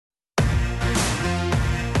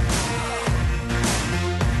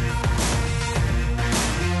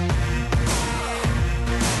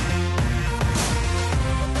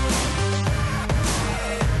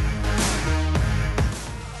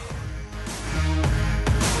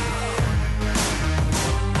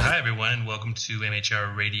welcome to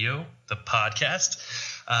MHR Radio, the podcast.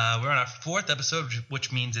 We're on our fourth episode,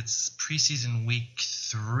 which means it's preseason week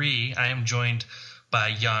 3. I am joined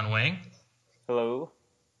by Jan Wang. Hello.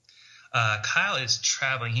 Kyle is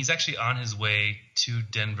traveling. He's actually on his way to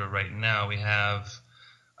Denver right now. We have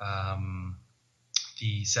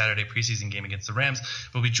the Saturday preseason game against the Rams.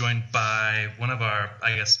 We'll be joined by one of our,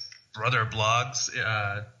 brother blogs,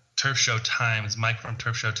 Turf Show Times. Mike from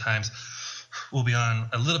Turf Show Times will be on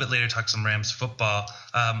a little bit later to talk some Rams football.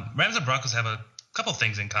 Rams and Broncos have a couple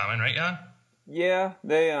things in common, right, Jan? Yeah,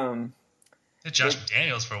 they had Josh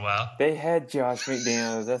McDaniels for a while. They had Josh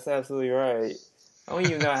McDaniels. That's absolutely right. I don't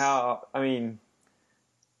even know how. I mean,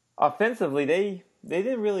 offensively, they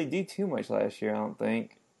didn't really do too much last year. I don't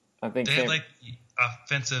think. They had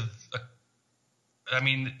offensive.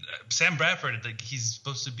 Sam Bradford, he's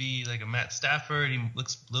supposed to be like a Matt Stafford. He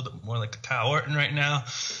looks a little bit more like a Kyle Orton right now.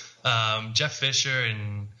 Jeff Fisher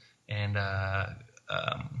and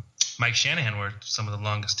Mike Shanahan were some of the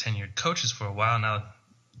longest tenured coaches for a while.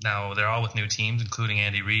 Now they're all with new teams, including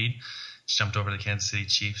Andy Reid. Just jumped over to the Kansas City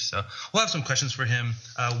Chiefs. So we'll have some questions for him.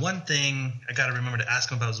 One thing I got to remember to ask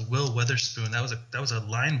him about is Will Weatherspoon. That was a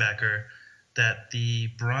linebacker that the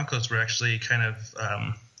Broncos were actually kind of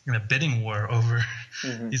in a bidding war over.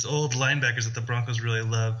 These old linebackers that the Broncos really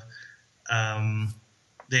love.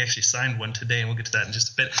 They actually signed one today, and we'll get to that in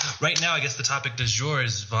just a bit. Right now, I guess the topic du jour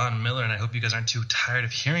is Von Miller, and I hope you guys aren't too tired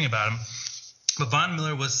of hearing about him. But Von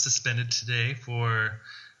Miller was suspended today for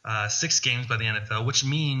 6 games by the NFL, which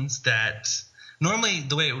means that normally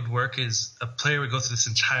the way it would work is a player would go through this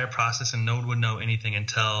entire process and no one would know anything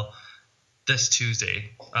until this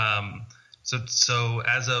Tuesday. So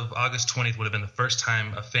as of August 20th would have been the first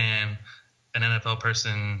time an NFL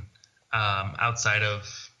person outside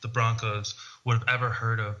of the Broncos would have ever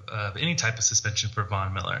heard of any type of suspension for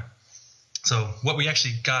Von Miller. So what we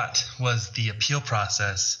actually got was the appeal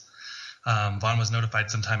process. Von was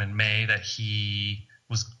notified sometime in May that he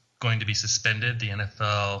was going to be suspended. The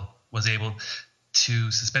NFL was able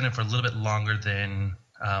to suspend him for a little bit longer than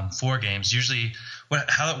 4 games. Usually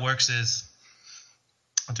how it works is,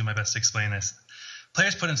 I'll do my best to explain this.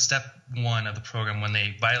 Players put in step 1 of the program when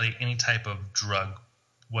they violate any type of drug,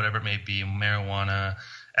 whatever it may be, marijuana,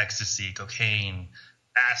 ecstasy, cocaine,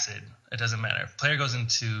 acid, it doesn't matter. If a player goes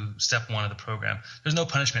into step 1 of the program, there's no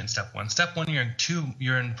punishment in step 1. Step 1,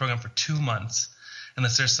 you're in the program for 2 months,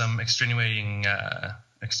 unless there's some extenuating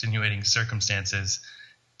circumstances.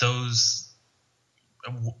 You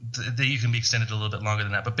can be extended a little bit longer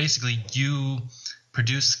than that. But basically, you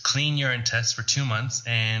produce clean urine tests for 2 months,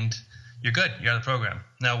 and you're good. You're out of the program.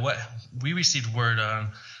 Now, what we received word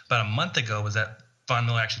on about a month ago was that Von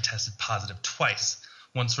Miller actually tested positive twice,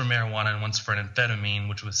 once for marijuana and once for an amphetamine,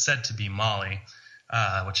 which was said to be Molly,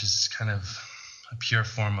 which is kind of a pure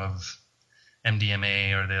form of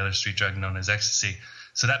MDMA or the other street drug known as ecstasy.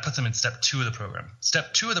 So that puts him in step 2 of the program.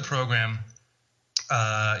 Step 2 of the program,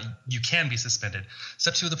 you can be suspended.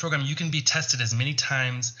 Step 2 of the program, you can be tested as many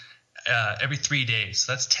times every 3 days.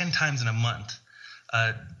 So that's 10 times in a month.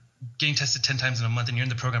 Getting tested 10 times in a month, and you're in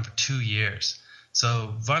the program for 2 years.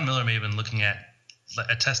 So Von Miller may have been looking at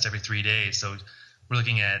a test every 3 days. So we're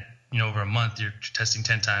looking at, over a month, you're testing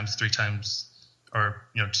 10 times, 3 times, or,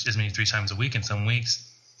 as many 3 times a week in some weeks.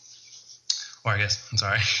 Or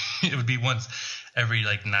it would be once every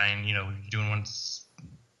 9, doing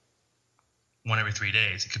one every 3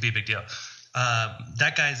 days. It could be a big deal.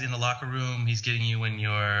 That guy's in the locker room. He's getting you when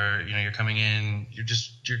you're coming in.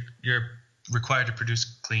 You're required to produce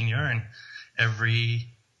clean urine every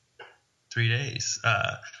 3 days,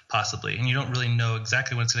 possibly. And you don't really know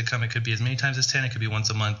exactly when it's going to come. It could be as many times as 10. It could be once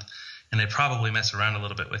a month. And they probably mess around a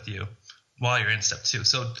little bit with you while you're in step 2.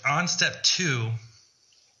 So on step 2,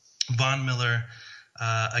 Von Miller,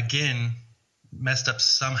 again, messed up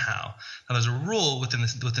somehow. Now, there's a rule within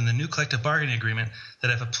the new collective bargaining agreement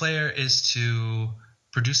that if a player is to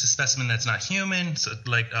produce a specimen that's not human, so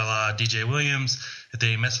like a la DJ Williams, if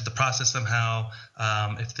they mess with the process somehow,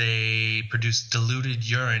 if they produce diluted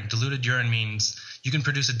urine means you can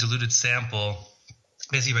produce a diluted sample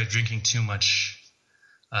basically by drinking too much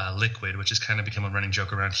liquid, which has kind of become a running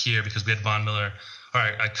joke around here because we had Von Miller,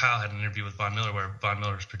 Kyle had an interview with Von Miller where Von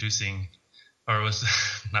Miller was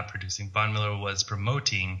Von Miller was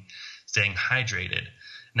promoting staying hydrated.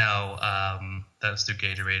 Now, that was through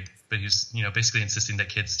Gatorade, but he was, basically insisting that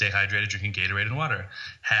kids stay hydrated, drinking Gatorade and water.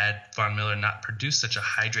 Had Von Miller not produced such a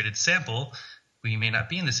hydrated sample, we may not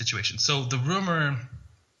be in this situation. So the rumor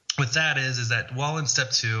with that is that while in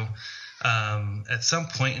step 2, at some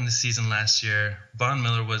point in the season last year, Von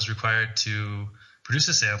Miller was required to produce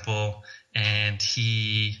a sample, and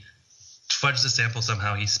he fudged the sample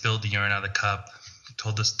somehow. He spilled the urine out of the cup.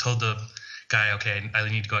 Told the guy, okay, I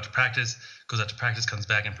need to go out to practice. Goes out to practice, comes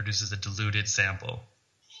back and produces a diluted sample.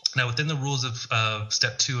 Now, within the rules of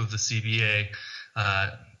Step 2 of the CBA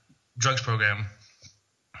drugs program,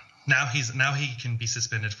 now he can be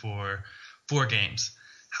suspended for 4 games.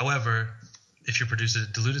 However, if you produce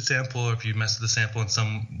a diluted sample or if you mess with the sample in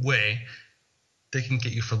some way, they can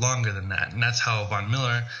get you for longer than that. And that's how Von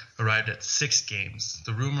Miller arrived at 6 games.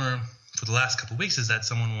 The rumor for the last couple of weeks is that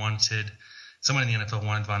someone in the NFL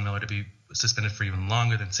wanted Von Miller to be suspended for even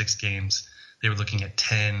longer than 6 games. They were looking at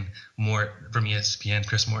 10. More from ESPN,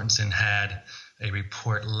 Chris Mortensen had a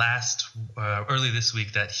report early this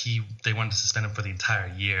week that they wanted to suspend him for the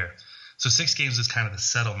entire year. So 6 games was kind of the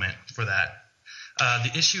settlement for that.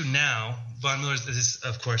 The issue now, Von Miller is,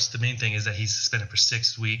 of course, the main thing is that he's suspended for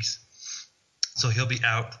 6 weeks. So he'll be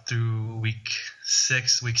out through week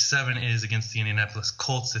 6. Week 7 is against the Indianapolis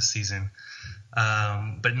Colts this season.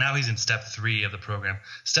 But now he's in Step 3 of the program.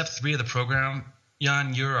 Step 3 of the program,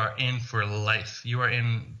 Jan, you are in for life. You are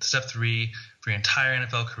in Step 3 for your entire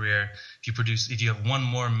NFL career. If you have one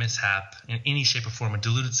more mishap in any shape or form, a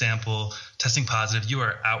diluted sample, testing positive, you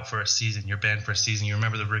are out for a season. You're banned for a season. You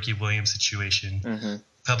remember the Ricky Williams situation a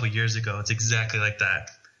couple of years ago. It's exactly like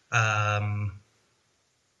that.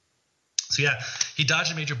 So yeah, he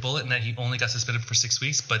dodged a major bullet in that he only got suspended for 6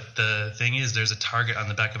 weeks. But the thing is, there's a target on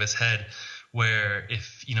the back of his head where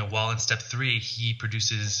if, while in Step 3, he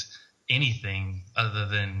produces anything other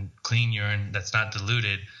than clean urine that's not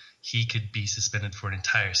diluted, he could be suspended for an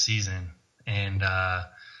entire season. And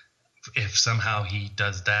if somehow he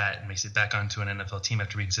does that and makes it back onto an NFL team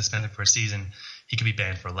after being suspended for a season, he could be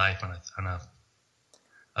banned for life on a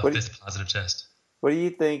fifth positive test. What do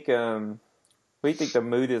you think? What do you think the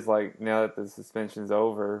mood is like now that the suspension's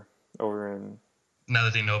over in? Now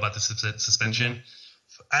that they know about the suspension,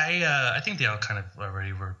 I think they all kind of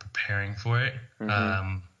already were preparing for it.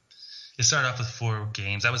 It started off with 4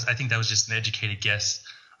 games. I think that was just an educated guess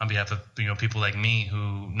on behalf of people like me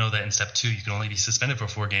who know that in Step 2 you can only be suspended for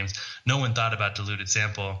 4 games. No one thought about diluted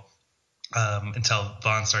sample until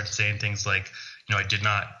Von started saying things like, I did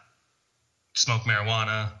not smoke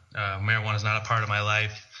marijuana. Marijuana is not a part of my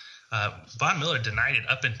life. Von Miller denied it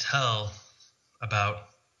up until about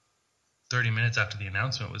 30 minutes after the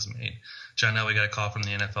announcement was made. John Elway got a call from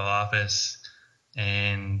the NFL office,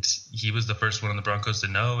 and he was the first one on the Broncos to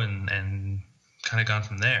know and kind of gone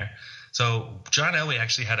from there. So John Elway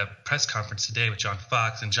actually had a press conference today with John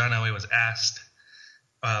Fox, and John Elway was asked,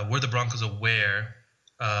 were the Broncos aware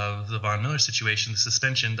of the Von Miller situation, the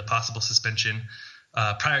suspension, the possible suspension,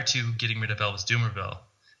 prior to getting rid of Elvis Dumervil?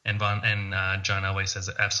 And John Elway says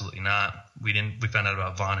absolutely not. We found out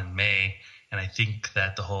about Von in May, and I think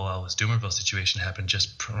that the whole Elvis Dumervil situation happened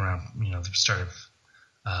just around the start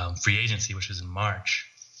of free agency, which was in March.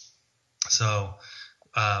 So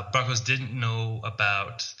Broncos didn't know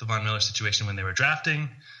about the Von Miller situation when they were drafting.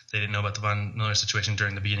 They didn't know about the Von Miller situation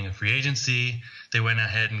during the beginning of free agency. They went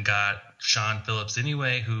ahead and got Sean Phillips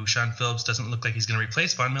anyway, who Sean Phillips doesn't look like he's going to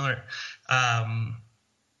replace Von Miller.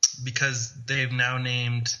 Because they've now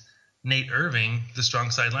named Nate Irving the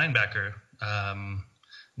strong side linebacker.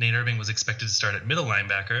 Nate Irving was expected to start at middle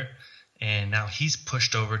linebacker, and now he's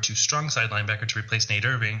pushed over to strong side linebacker to replace Nate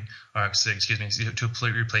Irving,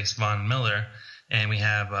 to replace Von Miller. And we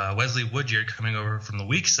have Wesley Woodyard coming over from the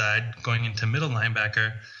weak side, going into middle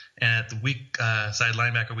linebacker. And at the weak side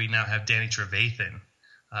linebacker, we now have Danny Trevathan.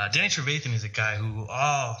 Danny Trevathan is a guy who,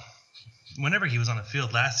 whenever he was on the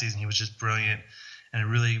field last season, he was just brilliant and a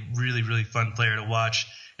really, really, really fun player to watch.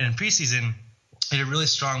 And in preseason, he had a really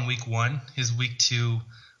strong week 1. His week 2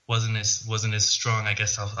 wasn't as strong, I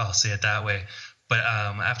guess I'll say it that way. But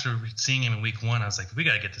after seeing him in week 1, I was like, we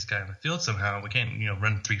got to get this guy on the field somehow. We can't,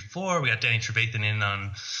 run 3-4. We got Danny Trevathan in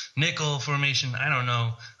on nickel formation. I don't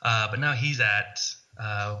know. But now he's at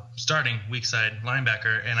starting weak side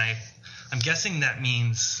linebacker. And I'm guessing that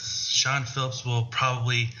means Sean Phillips will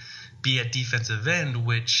probably be at defensive end,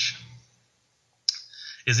 which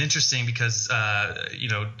is interesting because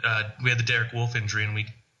we had the Derek Wolfe injury in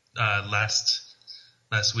last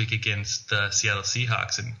week against the Seattle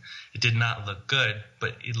Seahawks, and it did not look good.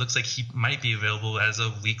 But it looks like he might be available as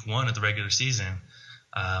of week 1 of the regular season.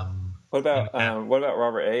 What about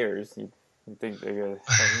Robert Ayers? You think they're going to?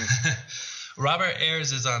 Robert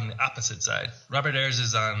Ayers is on the opposite side. Robert Ayers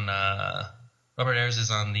is on the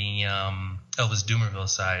Elvis Dumervil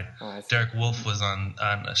side. Derek Wolfe was on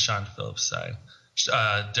Sean Phillips' side.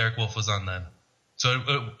 Derek Wolfe was on the – so,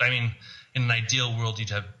 in an ideal world, you'd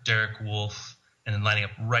have Derek Wolfe, and then lining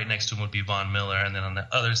up right next to him would be Von Miller, and then on the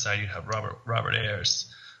other side, you'd have Robert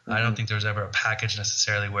Ayers. I don't think there was ever a package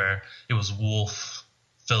necessarily where it was Wolf,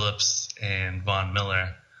 Phillips, and Von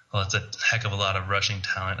Miller. Well, that's a heck of a lot of rushing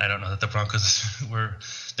talent. I don't know that the Broncos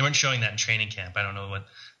they weren't showing that in training camp. I don't know what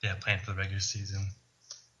they have planned for the regular season.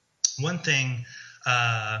 One thing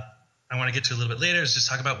I want to get to a little bit later is just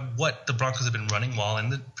talk about what the Broncos have been running while in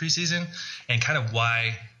the preseason and kind of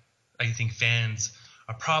why I think fans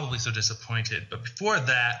are probably so disappointed. But before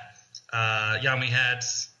that, we had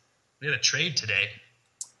a trade today.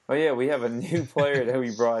 Oh, yeah, we have a new player that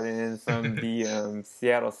we brought in from the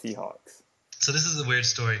Seattle Seahawks. So this is a weird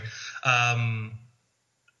story. John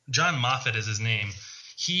Moffitt is his name.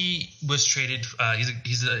 He was traded.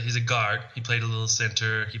 He's a guard. He played a little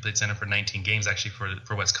center. He played center for 19 games actually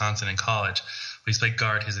for Wisconsin in college. But he's played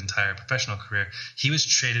guard his entire professional career. He was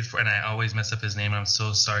traded for, and I always mess up his name. I'm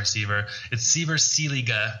so sorry, Seaver. It's Seaver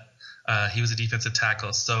Seeliga. He was a defensive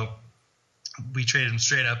tackle. So we traded him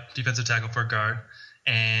straight up defensive tackle for a guard.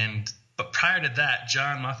 But prior to that,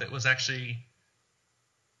 John Moffitt was actually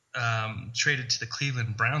traded to the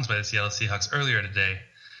Cleveland Browns by the Seattle Seahawks earlier today.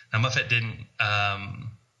 Now, Moffitt didn't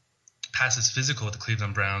pass his physical with the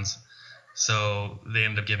Cleveland Browns, so they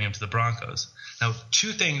ended up giving him to the Broncos. Now,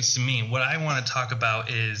 two things to me. What I want to talk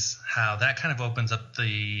about is how that kind of opens up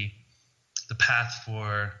the path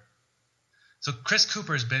for – so Chris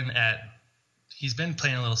Cooper's been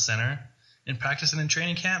playing a little center in practice and in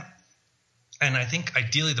training camp. And I think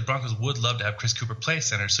ideally the Broncos would love to have Chris Cooper play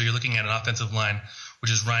center. So you're looking at an offensive line,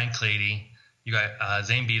 which is Ryan Clady. You got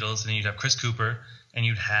Zane Beadles, and then you'd have Chris Cooper, and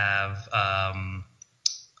you'd have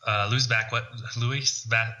Luis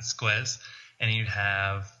Vasquez, and you'd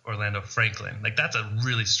have Orlando Franklin. Like, that's a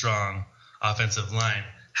really strong offensive line.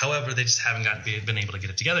 However, they just haven't been able to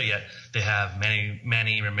get it together yet. They have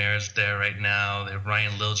Manny Ramirez there right now. They have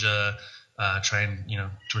Ryan Lilja trying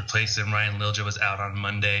to replace him. Ryan Lilja was out on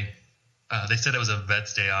Monday. They said it was a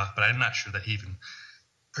vet's day off, but I'm not sure that he even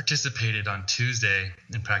participated on Tuesday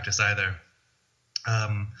in practice either.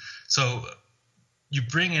 So you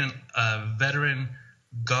bring in a veteran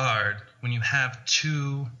guard when you have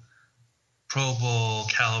two Pro Bowl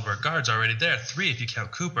caliber guards already there, 3 if you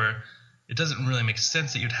count Cooper. It doesn't really make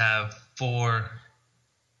sense that you'd have 4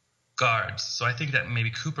 guards. So I think that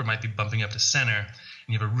maybe Cooper might be bumping up to center, and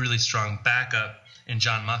you have a really strong backup in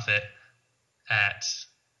John Moffitt at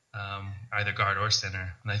either guard or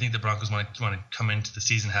center. And I think the Broncos want to come into the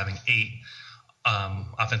season having 8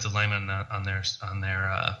 offensive linemen on their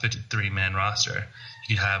 53-man roster.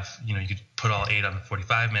 You could have, you could put all 8 on the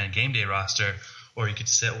 45-man game day roster, or you could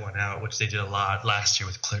sit one out, which they did a lot last year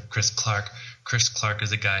with Chris Clark. Chris Clark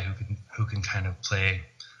is a guy who can kind of play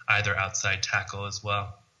either outside tackle as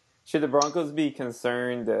well. Should the Broncos be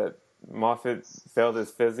concerned that Moffitt failed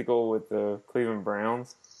his physical with the Cleveland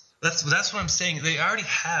Browns? That's what I'm saying. They already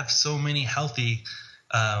have so many healthy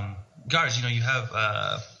guards. You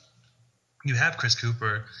have Chris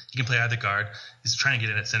Cooper. He can play either guard. He's trying to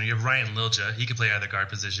get in at center. You have Ryan Lilja. He can play either guard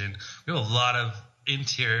position. We have a lot of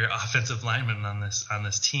interior offensive linemen on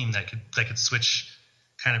this team that could switch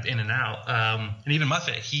kind of in and out. And even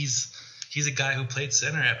Moffitt, he's a guy who played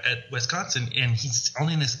center at Wisconsin, and he's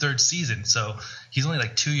only in his 3rd season, so he's only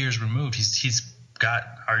like 2 years removed. He's got,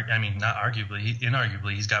 not arguably,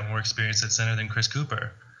 inarguably, he's got more experience at center than Chris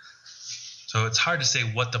Cooper. So it's hard to say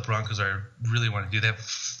what the Broncos really want to do. They have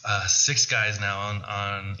 6 guys now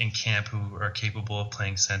in camp who are capable of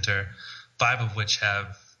playing center, 5 of which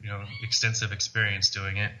have extensive experience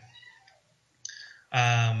doing it.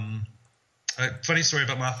 A funny story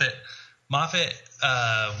about Moffitt. Moffitt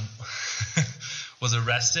was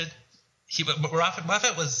arrested.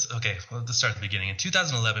 Moffitt was okay. Well, let's start at the beginning. In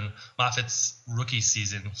 2011, Moffitt's rookie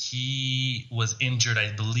season, he was injured,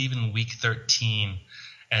 I believe, in week 13,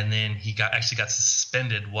 and then he got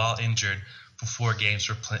suspended while injured for 4 games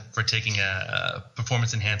for taking a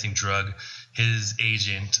performance-enhancing drug. His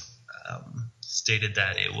agent stated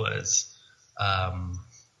that it was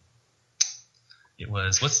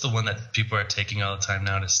what's the one that people are taking all the time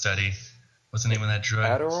now to study? What's the name of that drug?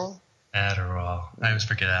 Adderall. I always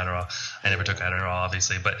forget Adderall. I never took Adderall,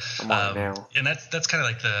 obviously, but and that's kind of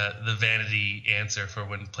like the vanity answer for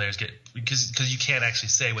when players get, because you can't actually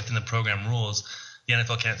say within the program rules. The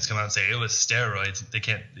NFL can't just come out and say it was steroids. They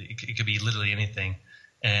can't. It could be literally anything.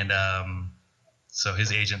 And so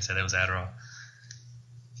his agent said it was Adderall.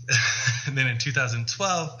 And then in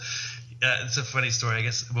 2012, it's a funny story. I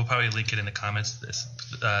guess we'll probably link it in the comments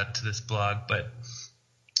to this blog. But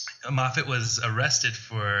Moffitt was arrested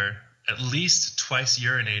for at least twice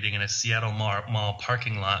urinating in a Seattle mall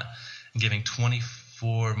parking lot and giving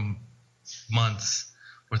 24 months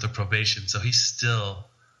worth of probation. So he's still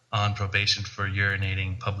on probation for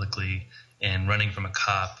urinating publicly and running from a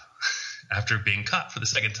cop after being caught for the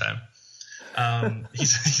second time.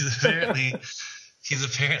 He's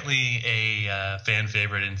apparently a fan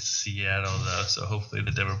favorite in Seattle, though, so hopefully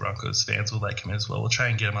the Denver Broncos fans will like him as well. We'll try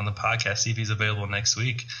and get him on the podcast, see if he's available next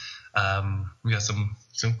week. We got some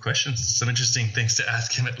questions, some interesting things to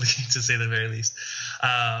ask him, at least, to say the very least.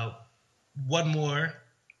 One more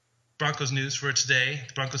Broncos news for today.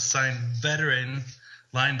 The Broncos signed veteran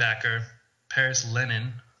linebacker Paris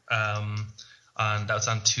Lennon. That was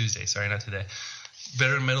on Tuesday. Sorry, not today.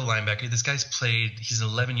 Veteran middle linebacker. This guy's played. He's an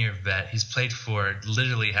 11-year vet. He's played for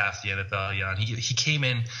literally half the NFL. Jan. He came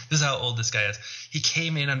in. This is how old this guy is. He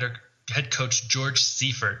came in under head coach George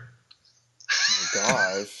Seifert. Oh my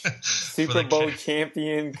gosh! Super Bowl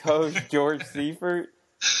champion coach George Seifert.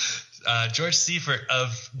 George Seifert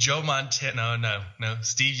of Joe Montana. No,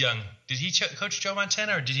 Steve Young. Did he coach Joe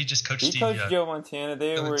Montana, or did he just coach Steve Young? He coached Joe Montana.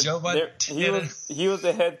 Joe Montana. He was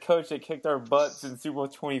the head coach that kicked our butts in Super Bowl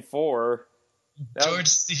 24. George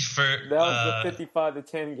Seifert. That was the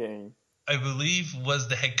 55-10 game. I believe was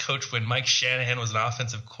the head coach when Mike Shanahan was an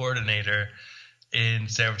offensive coordinator in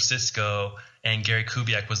San Francisco, and Gary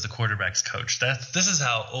Kubiak was the quarterback's coach. This is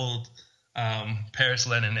how old Paris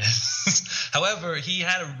Lennon is. However, he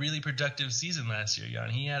had a really productive season last year, Jan.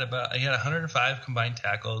 He had 105 combined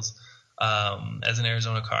tackles as an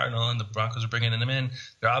Arizona Cardinal, and the Broncos are bringing him in.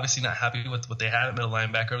 They're obviously not happy with what they have at middle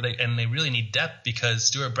linebacker, and they really need depth because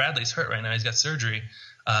Stuart Bradley's hurt right now. He's got surgery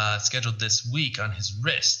scheduled this week on his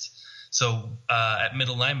wrist. So at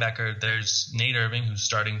middle linebacker, there's Nate Irving,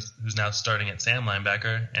 who's now starting at Sam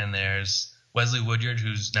linebacker, and there's Wesley Woodyard,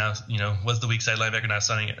 who's now was the weak side linebacker, now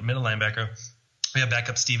starting at middle linebacker. We have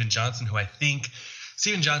backup Steven Johnson, who I think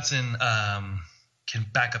Steven Johnson can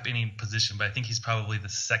back up any position, but I think he's probably the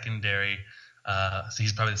secondary. So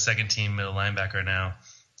he's probably the second team middle linebacker now.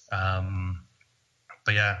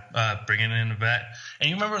 But yeah, bringing in a vet. And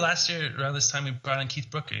you remember last year around this time we brought in Keith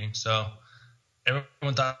Brooking, so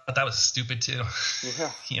everyone thought that was stupid too.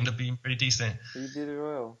 Yeah. He ended up being pretty decent. He did it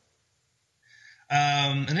well.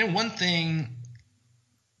 And then one thing,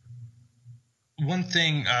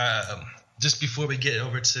 just before we get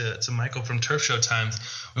over to Michael from Turf Show Times,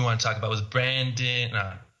 we want to talk about was Brandon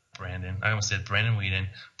Weeden,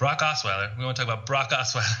 Brock Osweiler. We want to talk about Brock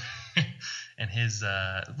Osweiler and his.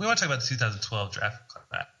 We want to talk about the 2012 draft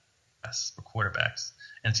class for quarterbacks.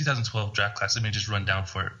 And the 2012 draft class, let me just run down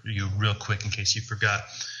for you real quick in case you forgot.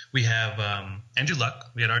 We have Andrew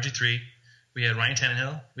Luck, we had RG3, we had Ryan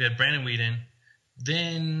Tannehill, we had Brandon Weeden.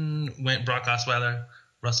 Then went Brock Osweiler.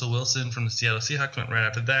 Russell Wilson from the Seattle Seahawks went right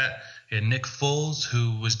after that. We had Nick Foles,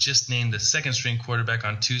 who was just named the second-string quarterback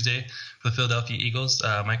on Tuesday for the Philadelphia Eagles.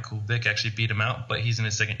 Michael Vick actually beat him out, but he's in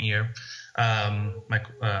his second year.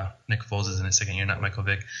 Nick Foles is in his second year, not Michael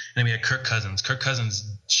Vick. And then we had Kirk Cousins. Kirk Cousins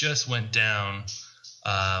just went down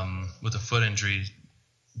with a foot injury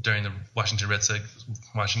during the Washington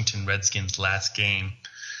Redskins last game.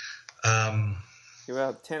 You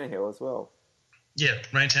have Tannehill as well. Yeah,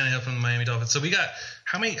 Ryan Tannehill from the Miami Dolphins. So we got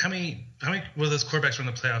how many were those quarterbacks from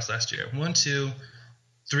the playoffs last year? 1, 2,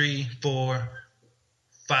 3, 4,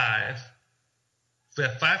 5. We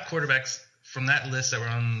have 5 quarterbacks from that list that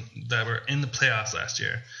were in the playoffs last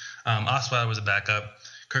year. Osweiler was a backup.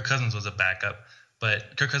 Kirk Cousins was a backup,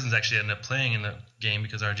 but Kirk Cousins actually ended up playing in the game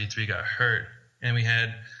because RG3 got hurt. And we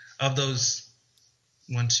had of those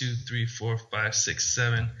 1, 2, 3, 4, 5, 6,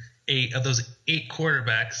 7, 8 of those 8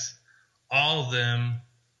 quarterbacks. All of them,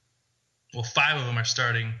 5 of them are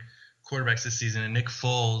starting quarterbacks this season, and Nick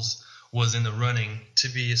Foles was in the running to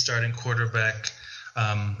be a starting quarterback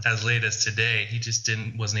as late as today. He just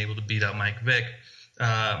wasn't able to beat out Mike Vick.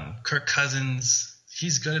 Kirk Cousins,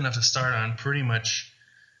 he's good enough to start on pretty much,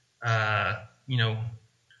 any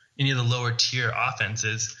of the lower tier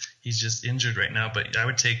offenses. He's just injured right now, but I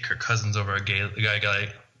would take Kirk Cousins over a guy.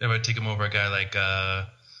 I would take him over a guy like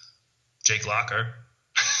Jake Locker.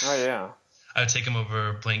 Oh yeah. I would take him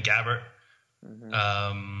over Blaine Gabbert.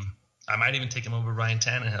 Mm-hmm. I might even take him over Ryan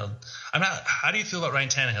Tannehill. How do you feel about Ryan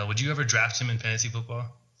Tannehill? Would you ever draft him in fantasy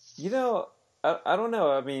football? I don't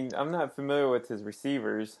know. I mean, I'm not familiar with his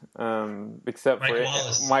receivers, except Mike for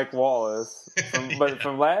Wallace. Mike Wallace. But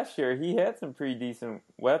from last year, he had some pretty decent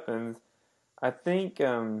weapons. I think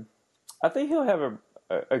he'll have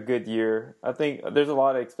a good year. I think there's a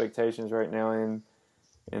lot of expectations right now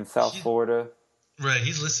in South Florida. Right,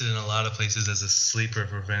 he's listed in a lot of places as a sleeper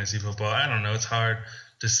for fantasy football. I don't know. It's hard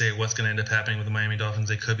to say what's going to end up happening with the Miami Dolphins.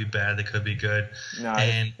 They could be bad. They could be good.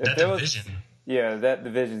 And that division. That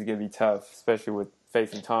division is going to be tough, especially with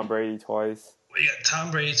facing Tom Brady twice. We got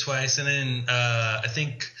Tom Brady twice, and then I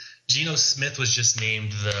think Geno Smith was just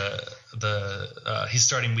named he's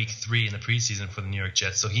starting week 3 in the preseason for the New York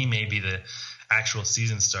Jets, so he may be the actual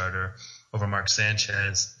season starter over Mark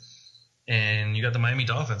Sanchez. And you got the Miami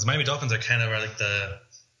Dolphins. Miami Dolphins are kind of like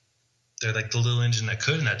they're like the little engine that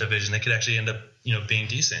could in that division. They could actually end up, being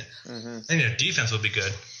decent. Mm-hmm. I think their defense will be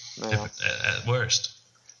good at worst.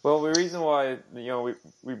 Well, the reason why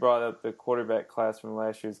we brought up the quarterback class from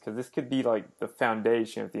last year is because this could be like the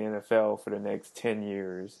foundation of the NFL for the next 10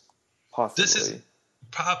 years, possibly. This is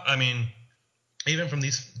even from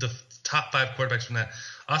the top 5 quarterbacks from that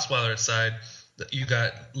Osweiler side, you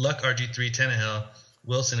got Luck, RG3, Tannehill,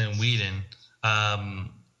 Wilson, and Whedon.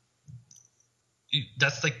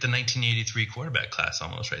 That's like the 1983 quarterback class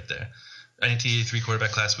almost right there. 1983 quarterback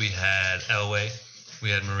class, we had Elway, we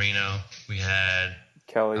had Marino, we had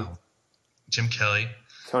Kelly, Jim Kelly,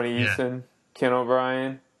 Tony Eason, Ken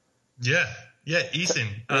O'Brien. Yeah,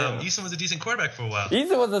 Eason. Eason was a decent quarterback for a while.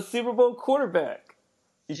 Eason was a Super Bowl quarterback.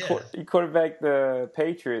 He quarterbacked the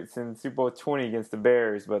Patriots in Super Bowl 20 against the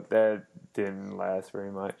Bears, but that didn't last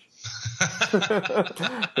very much.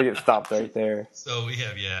 They get stopped right there. So we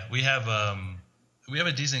have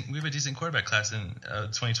a decent quarterback class in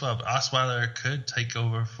 2012. Osweiler could take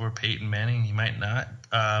over for Peyton Manning. He might not.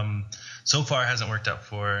 So far, it hasn't worked out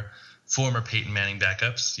for former Peyton Manning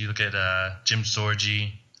backups. You look at Jim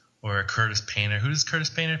Sorgi or Curtis Painter. Who does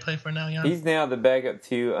Curtis Painter play for now, Jan? He's now the backup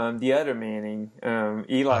to the other Manning,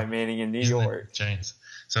 Eli Manning in New York. Giants.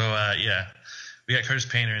 So, we got Curtis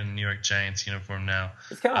Painter in the New York Giants uniform now.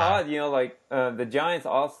 It's kind of odd, the Giants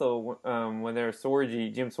also, when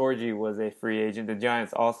Jim Sorgi was a free agent, the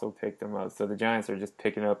Giants also picked him up. So the Giants are just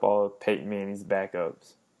picking up all of Peyton Manning's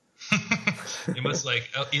backups.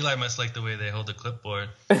 Eli must like the way they hold the clipboard.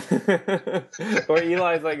 Or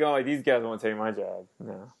Eli's like, oh, these guys won't take my job.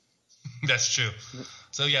 No. That's true.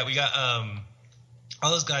 So yeah, we got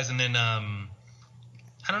all those guys, and then I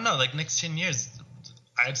don't know, like next 10 years,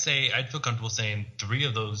 I'd feel comfortable saying 3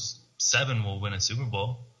 of those 7 will win a Super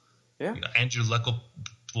Bowl. Yeah. Andrew Luck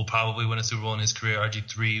will probably win a Super Bowl in his career.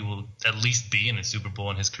 RG3 will at least be in a Super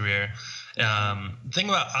Bowl in his career. The thing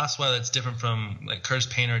about Osweiler that's different from like Curtis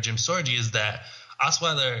Painter or Jim Sorgi is that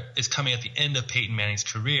Osweiler is coming at the end of Peyton Manning's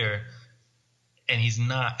career, and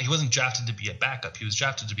he wasn't drafted to be a backup. He was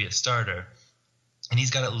drafted to be a starter, and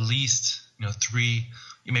he's got at least 3,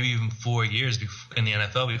 maybe even 4 years in the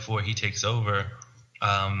NFL before he takes over.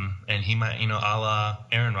 And he might, a la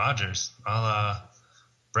Aaron Rodgers, a la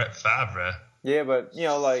Brett Favre. Yeah, but,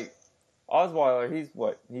 like Osweiler,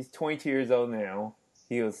 he's 22 years old now.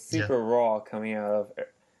 He was super raw coming out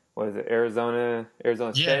of, Arizona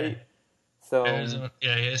State? So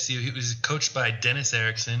ASU. He was coached by Dennis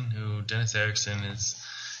Erickson,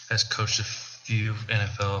 has coached a few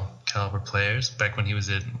NFL caliber players back when he was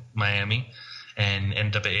at Miami and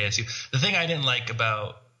ended up at ASU. The thing I didn't like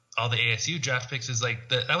about all the ASU draft picks is like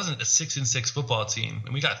that wasn't a 6-6 football team,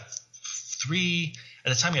 and we got 3 at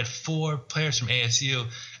the time. We had 4 players from ASU, and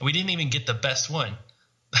we didn't even get the best one.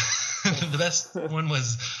 The best one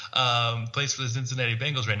was plays for the Cincinnati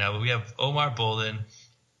Bengals right now, but we have Omar Bolden,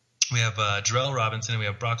 we have Jarrell Robinson, and we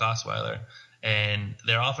have Brock Osweiler, and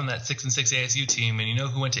they're all from that 6-6 ASU team. And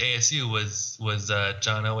who went to ASU was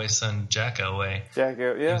John Elway's son, Jack Elway. Jack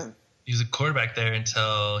Elway, yeah. He was a quarterback there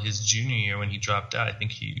until his junior year when he dropped out. I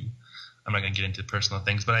think I'm not going to get into personal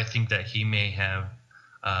things, but I think that he may have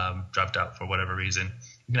dropped out for whatever reason.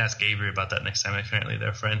 You can ask Avery about that next time. Apparently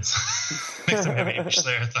they're friends. Next time we have an English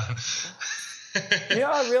Slayer-a-thon.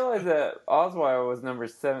 I realized that Osweiler was number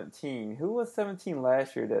 17. Who was 17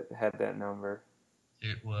 last year that had that number?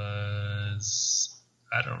 It was...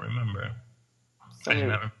 I don't remember. I do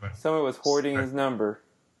not remember. Somebody was hoarding his number.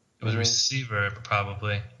 It was a receiver,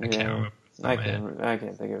 probably. I can't remember. I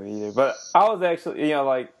can't think of it either. But I was actually,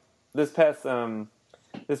 this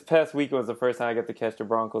past week was the first time I got to catch the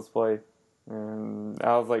Broncos play. And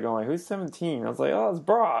I was like, going, who's 17? I was like, oh, it's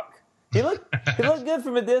Brock. He looked good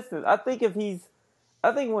from a distance. I think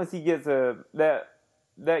once he gets that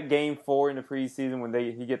game 4 in the preseason when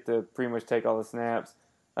he get to pretty much take all the snaps,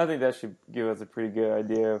 I think that should give us a pretty good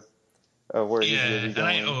idea of where he's really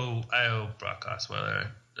going. And I owe Brock Osweiler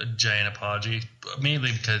a giant apology,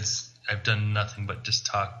 mainly because I've done nothing but just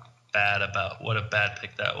talk bad about what a bad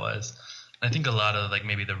pick that was. And I think a lot of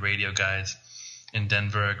maybe the radio guys in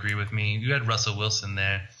Denver agree with me. You had Russell Wilson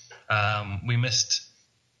there. We missed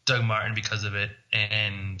Doug Martin because of it,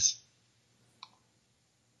 and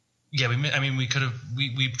we could have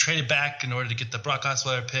we traded back in order to get the Brock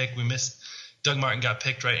Osweiler pick. We missed Doug Martin got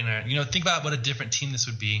picked right in our. Think about what a different team this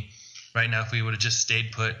would be right now if we would have just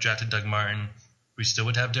stayed put, drafted Doug Martin. We still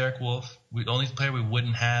would have Derek Wolfe. The only player we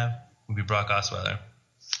wouldn't have would be Brock Osweiler.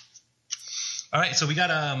 All right, so we got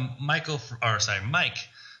Mike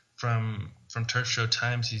from Turf Show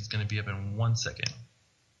Times. He's going to be up in 1 second.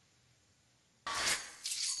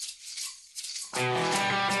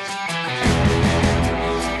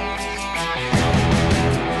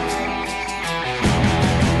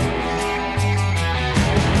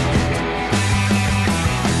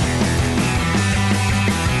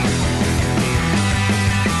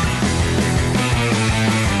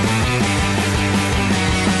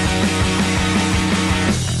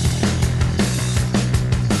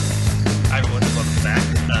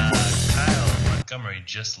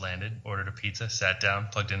 Just landed, ordered a pizza, sat down,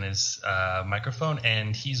 plugged in his microphone,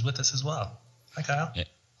 and he's with us as well. Hi, Kyle. Yeah.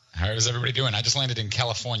 How is everybody doing? I just landed in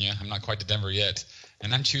California. I'm not quite to Denver yet,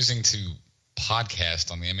 and I'm choosing to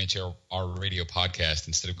podcast on the MHR radio podcast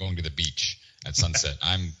instead of going to the beach at sunset.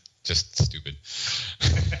 I'm just stupid.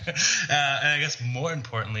 And I guess more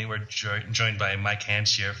importantly, we're joined by Mike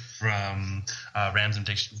Hanshier from the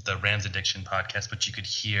Rams Addiction podcast, which you could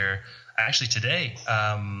hear actually today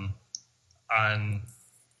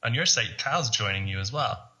on your site. Kyle's joining you as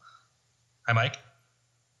well. Hi, Mike.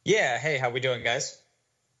 Yeah. Hey, how we doing, guys?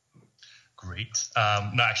 Great.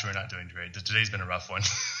 No, actually, we're not doing great. Today's been a rough one.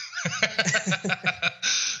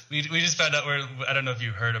 we just found out I don't know if you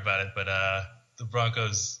heard about it, but the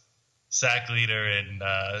Broncos sack leader and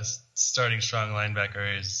starting strong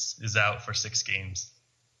linebacker is out for 6 games.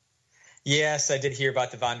 Yes, I did hear about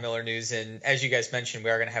the Von Miller news, and as you guys mentioned, we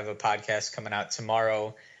are going to have a podcast coming out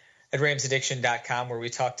tomorrow at ramsaddiction.com, where we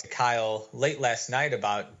talked to Kyle late last night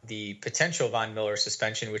about the potential Von Miller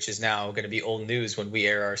suspension, which is now going to be old news when we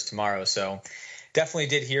air ours tomorrow. So definitely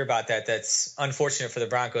did hear about that. That's unfortunate for the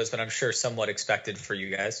Broncos, but I'm sure somewhat expected for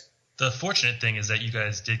you guys. The fortunate thing is that you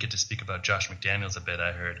guys did get to speak about Josh McDaniels a bit,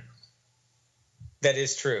 I heard. That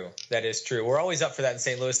is true. That is true. We're always up for that in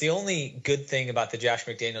St. Louis. The only good thing about the Josh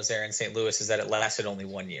McDaniels era in St. Louis is that it lasted only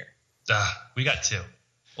 1 year. We got 2.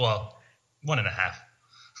 Well, 1.5.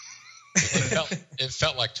 It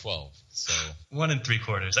felt like 12. So 1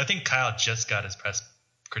 3/4. I think Kyle just got his press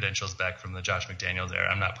credentials back from the Josh McDaniels era.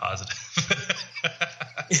 I'm not positive.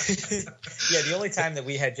 Yeah, the only time that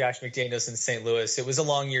we had Josh McDaniels in St. Louis, it was a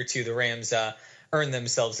long year too. The Rams earned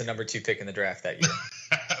themselves the number 2 pick in the draft that year.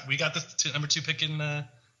 We got the number 2 pick in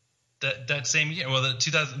that same year. Well,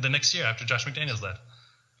 the next year after Josh McDaniels left.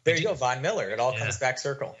 There you go, Von Miller. It all comes back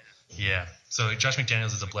circle. Yeah. So Josh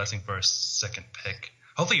McDaniels is a blessing for a 2nd pick.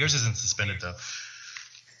 Hopefully yours isn't suspended though.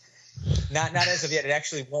 Not as of yet. It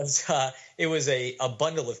actually was. It was a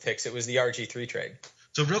bundle of picks. It was the RG3 trade.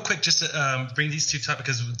 So real quick, just to bring these two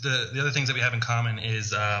topics, because the other things that we have in common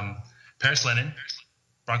is Paris Lennon.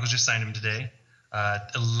 Broncos just signed him today.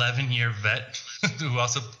 11-year vet who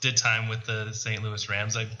also did time with the St. Louis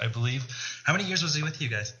Rams, I believe. How many years was he with you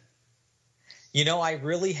guys? You know, I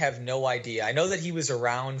really have no idea. I know that he was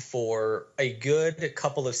around for a good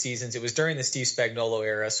couple of seasons. It was during the Steve Spagnuolo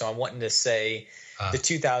era, so I'm wanting to say the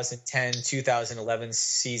 2010, 2011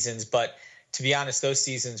 seasons. But to be honest, those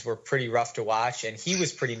seasons were pretty rough to watch, and he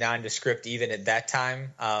was pretty nondescript even at that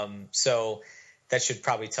time. So that should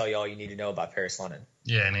probably tell you all you need to know about Paris Lennon.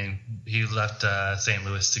 Yeah, I mean, he left St.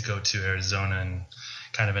 Louis to go to Arizona and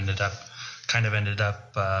kind of ended up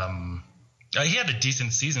he had a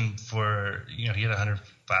decent season for, he had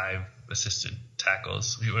 105 assisted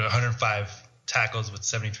tackles, 105 tackles with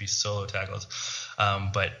 73 solo tackles.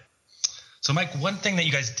 So Mike, one thing that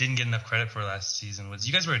you guys didn't get enough credit for last season was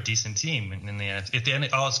you guys were a decent team in the NFC.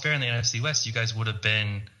 If all is fair in the NFC West, you guys would have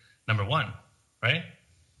been number 1, right?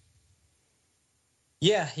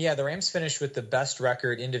 Yeah. The Rams finished with the best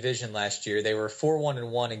record in division last year. They were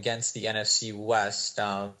 4-1-1 against the NFC West,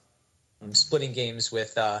 splitting games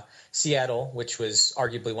with Seattle, which was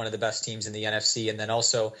arguably one of the best teams in the NFC, and then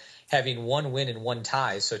also having 1 win and 1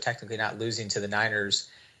 tie, so technically not losing to the Niners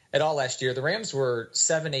at all last year. The Rams were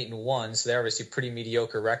 7-8-1, so they're obviously pretty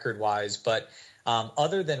mediocre record-wise, but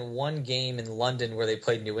other than 1 game in London where they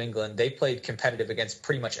played New England, they played competitive against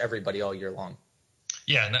pretty much everybody all year long.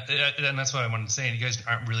 Yeah, and that's what I wanted to say. You guys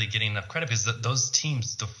aren't really getting enough credit because those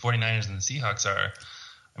teams, the 49ers and the Seahawks, are,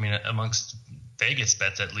 I mean, amongst Vegas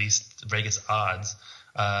bets, at least Vegas odds,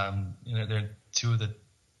 they're 2 of the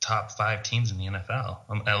top 5 teams in the NFL,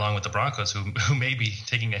 along with the Broncos, who may be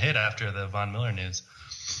taking a hit after the Von Miller news.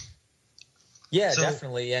 Yeah,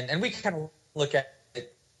 definitely. And we can kind of look at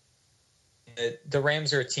it. The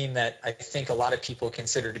Rams are a team that I think a lot of people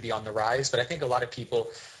consider to be on the rise, but I think a lot of people,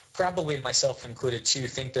 probably myself included too,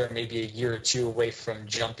 think they're maybe a year or 2 away from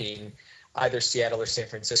jumping either Seattle or San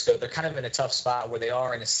Francisco. They're kind of in a tough spot where they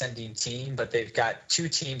are an ascending team, but they've got 2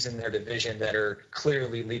 teams in their division that are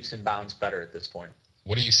clearly leaps and bounds better at this point.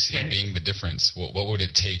 what do you see being the difference? What would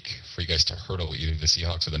it take for you guys to hurdle either the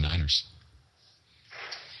Seahawks or the Niners?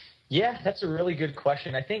 Yeah, that's a really good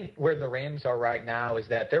question. I think where the Rams are right now is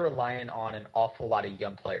that they're relying on an awful lot of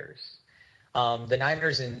young players. The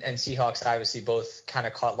Niners and Seahawks obviously both kind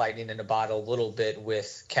of caught lightning in a bottle a little bit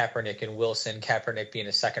with Kaepernick and Wilson. Kaepernick being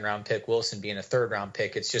a second-round pick, Wilson being a third-round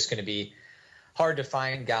pick. It's just going to be hard to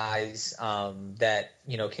find guys that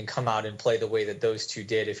can come out and play the way that those two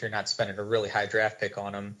did if you're not spending a really high draft pick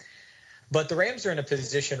on them. But the Rams are in a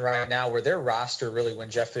position right now where their roster really, when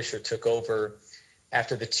Jeff Fisher took over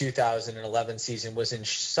after the 2011 season, was in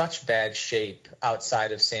such bad shape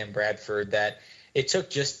outside of Sam Bradford that it took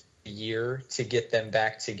just a year to get them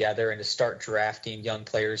back together and to start drafting young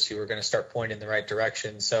players who are going to start pointing in the right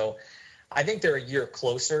direction. So I think they're a year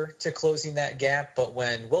closer to closing that gap. But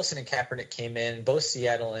when Wilson and Kaepernick came in, both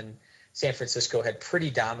Seattle and San Francisco had pretty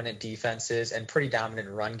dominant defenses and pretty dominant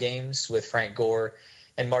run games with Frank Gore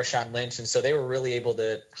and Marshawn Lynch. And so they were really able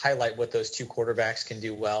to highlight what those two quarterbacks can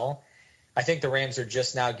do well. I think the Rams are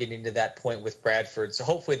just now getting to that point with Bradford. So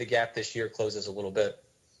hopefully the gap this year closes a little bit.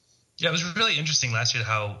 Yeah, it was really interesting last year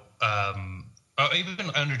how even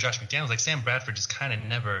under Josh McDaniels, like Sam Bradford just kind of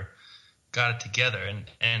never got it together.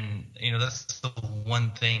 And that's the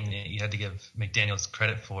one thing that you had to give McDaniels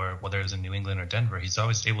credit for, whether it was in New England or Denver. He's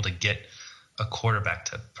always able to get a quarterback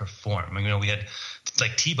to perform. I mean, we had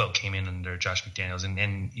like Tebow came in under Josh McDaniels,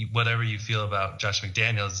 and whatever you feel about Josh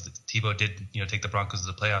McDaniels, Tebow did take the Broncos to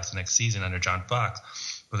the playoffs the next season under John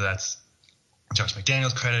Fox. Whether that's Josh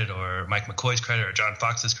McDaniels' credit or Mike McCoy's credit or John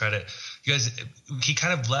Fox's credit, he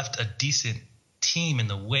kind of left a decent team in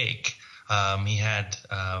the wake. He had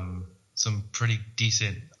some pretty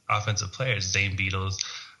decent offensive players: Zane Beadles,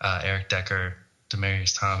 Eric Decker,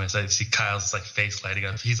 Demaryius Thomas. I see Kyle's face lighting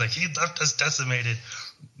up. He's like, he left us decimated.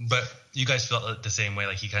 But you guys felt the same way.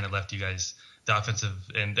 Like he kind of left you guys the offensive,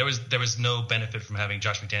 and there was no benefit from having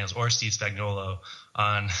Josh McDaniels or Steve Spagnuolo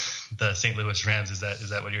on the St. Louis Rams. Is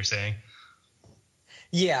that what you're saying?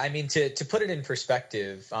 Yeah, I mean, to put it in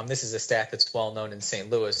perspective, this is a stat that's well known in St.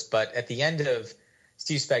 Louis, but at the end of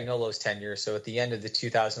Steve Spagnuolo's tenure, so at the end of the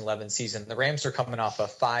 2011 season, the Rams are coming off a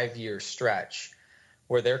 5-year stretch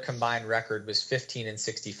where their combined record was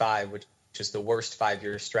 15-65, which is the worst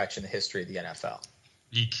 5-year stretch in the history of the NFL.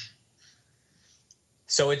 Eek.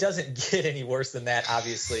 So it doesn't get any worse than that,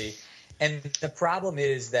 obviously. And the problem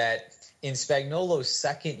is that in Spagnuolo's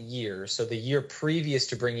second year, so the year previous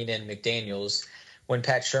to bringing in McDaniels, when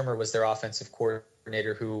Pat Shurmur was their offensive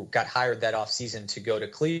coordinator who got hired that offseason to go to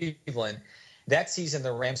Cleveland, that season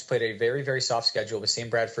the Rams played a very, very soft schedule with Sam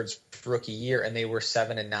Bradford's rookie year, and they were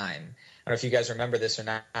 7-9. I don't know if you guys remember this or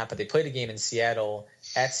not, but they played a game in Seattle,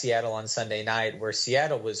 at Seattle on Sunday night, where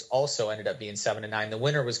Seattle was also ended up being 7-9. The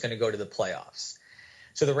winner was going to go to the playoffs.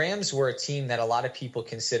 So the Rams were a team that a lot of people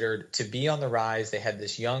considered to be on the rise. They had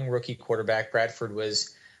this young rookie quarterback. Bradford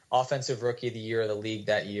was offensive rookie of the year of the league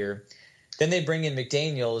that year. Then they bring in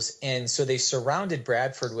McDaniels, and so they surrounded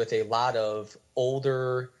Bradford with a lot of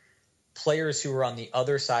older players who were on the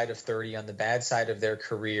other side of 30, on the bad side of their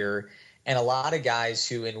career, and a lot of guys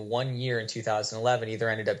who in 1 year in 2011 either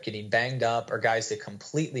ended up getting banged up or guys that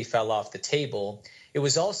completely fell off the table. It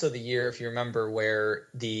was also the year, if you remember, where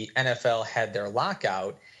the NFL had their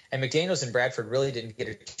lockout, and McDaniels and Bradford really didn't get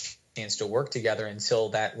a chance to work together until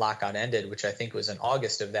that lockout ended, which I think was in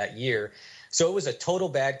August of that year. So it was a total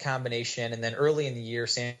bad combination. And then early in the year,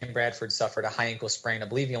 Sam Bradford suffered a high ankle sprain. I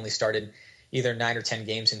believe he only started either 9 or 10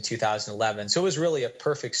 games in 2011. So it was really a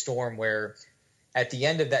perfect storm where at the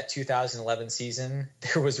end of that 2011 season,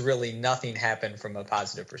 there was really nothing happened from a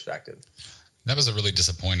positive perspective. That was a really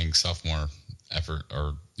disappointing sophomore effort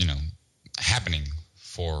happening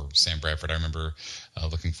for Sam Bradford. I remember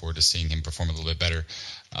looking forward to seeing him perform a little bit better.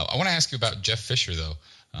 I want to ask you about Jeff Fisher, though.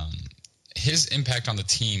 His impact on the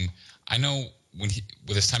team, I know with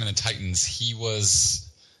his time in the Titans, he was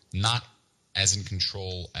not as in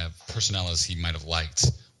control of personnel as he might have liked.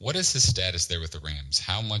 What is his status there with the Rams?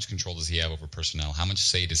 How much control does he have over personnel? How much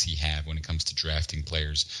say does he have when it comes to drafting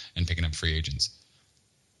players and picking up free agents?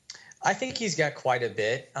 I think he's got quite a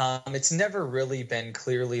bit. It's never really been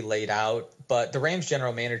clearly laid out, but the Rams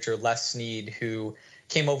general manager, Les Snead, who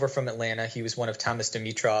came over from Atlanta, he was one of Thomas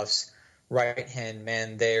Dimitrov's right-hand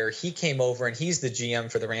men there. He came over, and he's the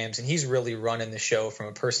GM for the Rams, and he's really running the show from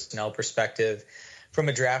a personnel perspective, from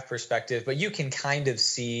a draft perspective. But you can kind of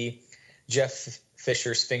see Jeff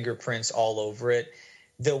Fisher's fingerprints all over it.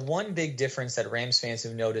 The one big difference that Rams fans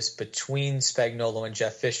have noticed between Spagnuolo and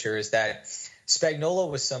Jeff Fisher is that Spagnuolo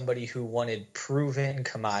was somebody who wanted proven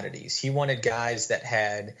commodities. He wanted guys that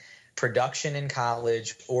had production in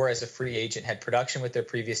college or as a free agent, had production with their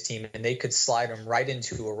previous team, and they could slide him right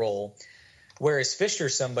into a role. Whereas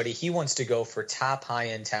Fisher's somebody, he wants to go for top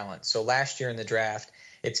high-end talent. So last year in the draft,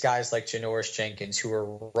 it's guys like Janoris Jenkins who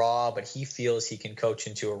are raw, but he feels he can coach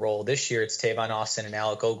into a role. This year, it's Tavon Austin and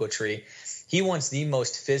Alec Ogletree. He wants the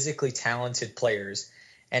most physically talented players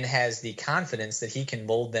and has the confidence that he can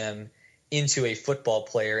mold them into a football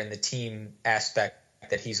player in the team aspect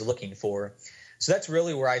that he's looking for. So that's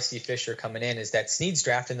really where I see Fisher coming in, is that Snead's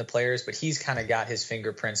drafting the players, but he's kind of got his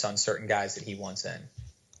fingerprints on certain guys that he wants in.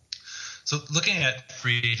 So looking at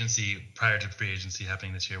free agency, prior to free agency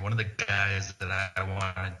happening this year, one of the guys that I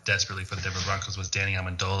wanted desperately for the Denver Broncos was Danny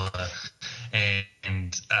Amendola.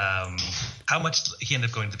 And how much he ended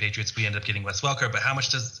up going to the Patriots, we ended up getting Wes Welker, but how much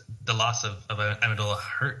does the loss of Amendola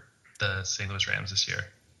hurt the St. Louis Rams this year?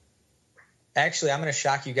 Actually, I'm going to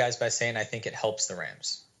shock you guys by saying I think it helps the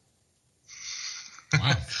Rams.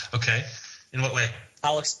 Wow. Okay. In what way?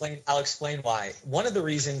 I'll explain why. One of the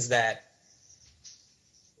reasons that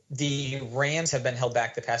the Rams have been held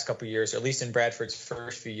back the past couple of years, or at least in Bradford's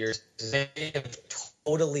first few years, they have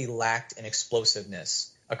totally lacked an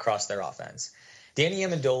explosiveness across their offense. Danny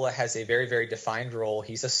Amendola has a very, very defined role.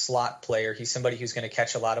 He's a slot player. He's somebody who's going to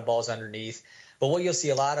catch a lot of balls underneath. But what you'll see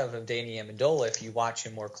a lot of Danny Amendola, if you watch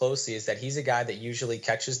him more closely, is that he's a guy that usually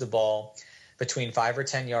catches the ball between 5 or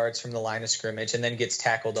 10 yards from the line of scrimmage and then gets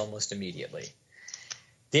tackled almost immediately.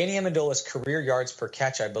 Danny Amendola's career yards per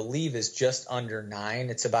catch, I believe, is just under 9.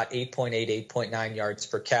 It's about 8.8, 8.9 yards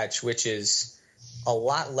per catch, which is a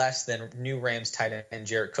lot less than new Rams tight end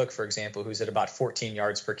Jared Cook, for example, who's at about 14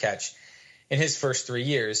 yards per catch in his first 3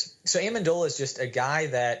 years. So Amendola is just a guy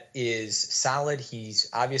that is solid. He's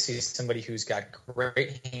obviously somebody who's got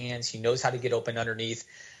great hands. He knows how to get open underneath.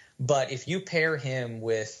 But if you pair him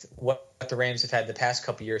with what the Rams have had the past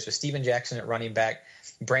couple of years with Steven Jackson at running back,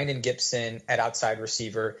 Brandon Gibson at outside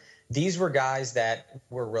receiver, these were guys that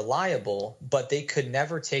were reliable, but they could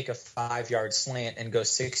never take a 5-yard slant and go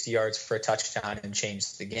 60 yards for a touchdown and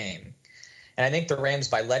change the game. And I think the Rams,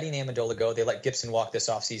 by letting Amendola go, they let Gibson walk this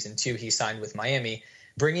offseason too. He signed with Miami,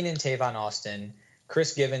 bringing in Tavon Austin,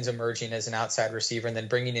 Chris Givens emerging as an outside receiver, and then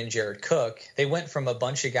bringing in Jared Cook. They went from a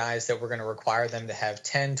bunch of guys that were going to require them to have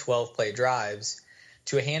 10, 12-play drives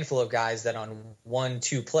to a handful of guys that on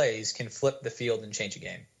 1-2 plays can flip the field and change a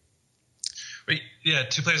game. Right. Yeah,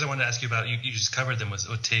 2 players I wanted to ask you about. You just covered them with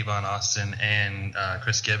Tavon Austin and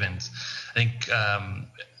Chris Givens. I think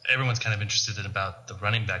everyone's kind of interested in about the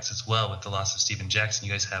running backs as well with the loss of Steven Jackson.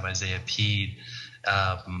 You guys have Isaiah Peed.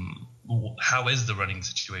 How is the running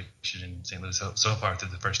situation in St. Louis so far through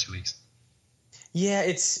the first 2 weeks? Yeah,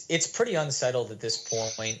 it's pretty unsettled at this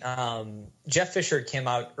point. Jeff Fisher came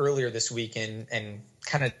out earlier this week and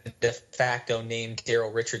kind of de facto named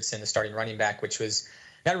Daryl Richardson the starting running back, which was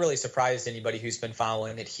not really surprised anybody who's been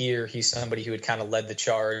following it here. He's somebody who had kind of led the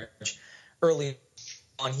charge early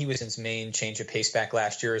on. He was his main change of pace back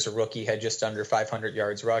last year as a rookie, had just under 500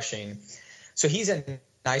 yards rushing. So he's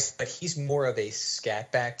but he's more of a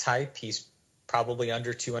scat back type. He's probably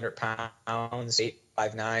under 200 pounds,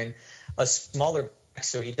 8'5'9", a smaller back,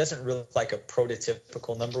 so he doesn't really look like a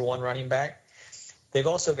prototypical number 1 running back. They've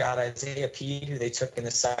also got Isaiah Peed, who they took in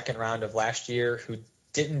the second round of last year, who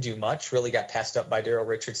didn't do much, really got passed up by Daryl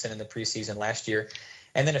Richardson in the preseason last year.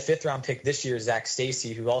 And then a 5th-round pick this year, Zach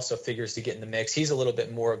Stacy, who also figures to get in the mix. He's a little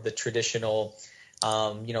bit more of the traditional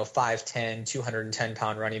 5'10",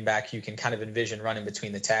 210-pound running back you can kind of envision running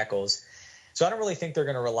between the tackles. So I don't really think they're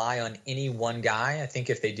going to rely on any one guy. I think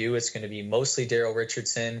if they do, it's going to be mostly Daryl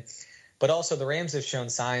Richardson. But also the Rams have shown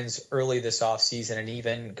signs early this offseason and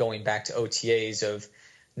even going back to OTAs of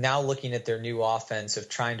now looking at their new offense of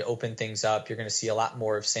trying to open things up. You're going to see a lot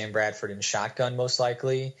more of Sam Bradford in shotgun most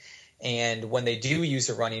likely. And when they do use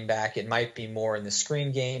a running back, it might be more in the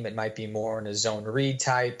screen game. It might be more in a zone read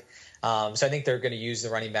type. So I think they're going to use the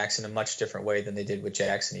running backs in a much different way than they did with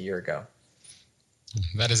Jackson a year ago.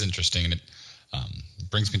 That is interesting, and it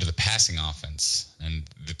brings me to the passing offense and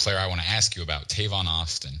the player I want to ask you about, Tavon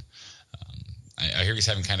Austin. I hear he's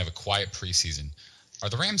having kind of a quiet preseason. Are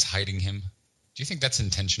the Rams hiding him? Do you think that's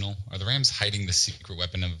intentional? Are the Rams hiding the secret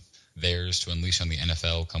weapon of theirs to unleash on the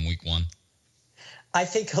NFL come week 1? I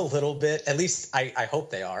think a little bit. At least I hope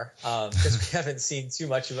they are, because we haven't seen too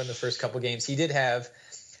much of him the first couple games. He did have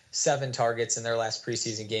 7 targets in their last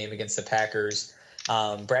preseason game against the Packers.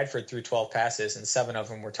 Bradford threw 12 passes, and 7 of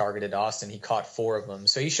them were targeted to Austin. He caught 4 of them.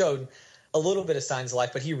 So he showed a little bit of signs of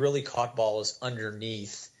life, but he really caught balls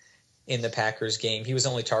underneath in the Packers game. He was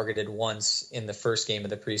only targeted once in the first game of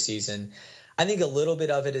the preseason. I think a little bit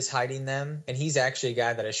of it is hiding them, and he's actually a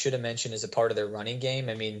guy that I should have mentioned as a part of their running game.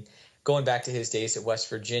 I mean, going back to his days at West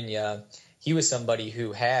Virginia, he was somebody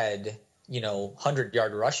who had,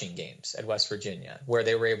 100-yard rushing games at West Virginia where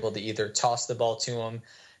they were able to either toss the ball to him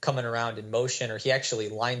coming around in motion, or he actually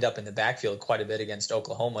lined up in the backfield quite a bit against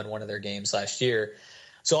Oklahoma in one of their games last year.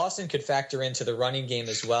 So Austin could factor into the running game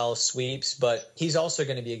as well, sweeps, but he's also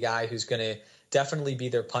going to be a guy who's going to definitely be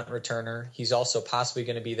their punt returner. He's also possibly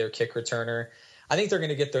going to be their kick returner. I think they're going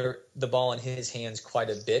to get the ball in his hands quite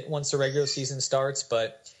a bit once the regular season starts,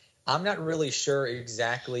 but I'm not really sure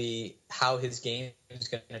exactly how his game is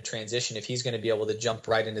going to transition, if he's going to be able to jump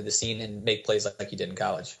right into the scene and make plays like he did in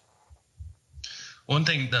college. One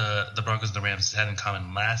thing the Broncos and the Rams had in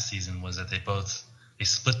common last season was that they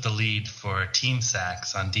split the lead for team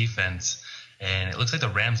sacks on defense, and it looks like the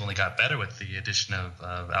Rams only got better with the addition of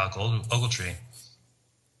Alec Ogletree.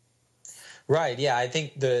 Right, yeah, I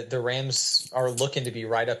think the Rams are looking to be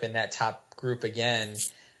right up in that top group again.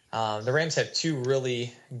 The Rams have two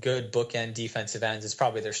really good bookend defensive ends. It's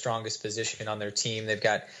probably their strongest position on their team. They've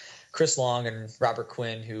got Chris Long and Robert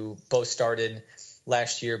Quinn, who both started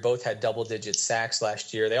last year, both had double-digit sacks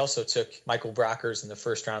last year. They also took Michael Brockers in the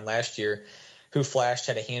first round last year, who flashed,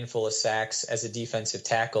 had a handful of sacks as a defensive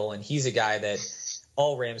tackle, and he's a guy that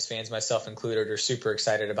all Rams fans, myself included, are super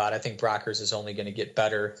excited about. I think Brockers is only going to get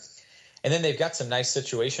better. And then they've got some nice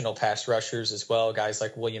situational pass rushers as well, guys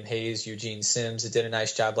like William Hayes, Eugene Sims, that did a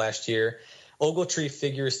nice job last year. Ogletree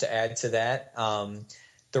figures to add to that.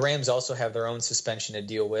 The Rams also have their own suspension to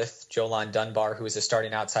deal with. Jolon Dunbar, who is a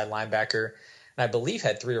starting outside linebacker, and I believe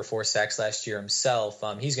had 3 or 4 sacks last year himself.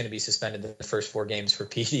 He's going to be suspended the first 4 games for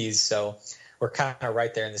PDs, so we're kind of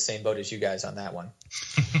right there in the same boat as you guys on that one.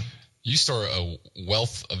 You store a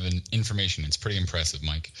wealth of information. It's pretty impressive,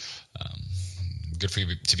 Mike. Good for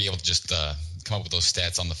you to be able to just come up with those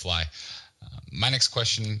stats on the fly. My next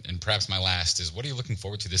question, and perhaps my last, is what are you looking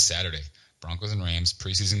forward to this Saturday? Broncos and Rams,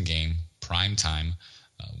 preseason game, prime time.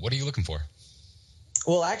 What are you looking for?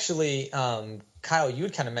 Well, actually, Kyle, you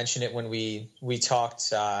had kind of mentioned it when we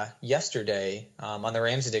talked yesterday on the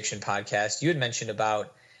Rams Addiction podcast. You had mentioned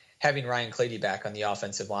about having Ryan Clady back on the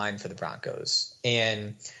offensive line for the Broncos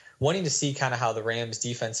and wanting to see kind of how the Rams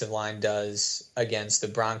defensive line does against the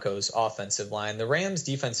Broncos offensive line. The Rams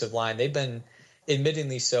defensive line, they've been,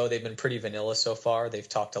 admittingly so, they've been pretty vanilla so far. They've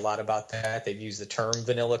talked a lot about that. They've used the term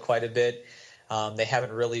vanilla quite a bit. They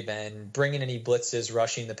haven't really been bringing any blitzes,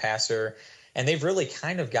 rushing the passer, and they've really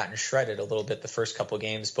kind of gotten shredded a little bit the first couple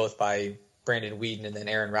games, both by Brandon Weeden and then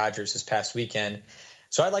Aaron Rodgers this past weekend.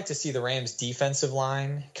 So I'd like to see the Rams defensive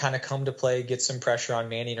line kind of come to play, get some pressure on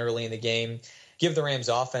Manning early in the game, give the Rams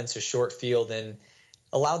offense a short field, and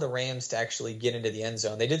allow the Rams to actually get into the end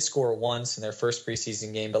zone. They did score once in their first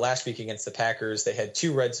preseason game, but last week against the Packers, they had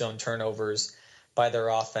 2 red zone turnovers by their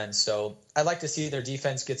offense. So I'd like to see their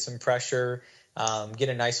defense get some pressure, get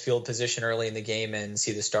a nice field position early in the game, and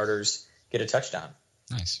see the starters get a touchdown.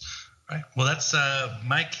 Nice. All right. Well, that's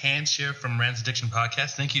Mike Hans here from Rams Addiction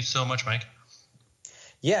Podcast. Thank you so much, Mike.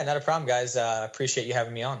 Yeah, not a problem, guys. Appreciate you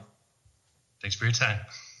having me on. Thanks for your time.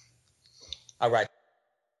 All right.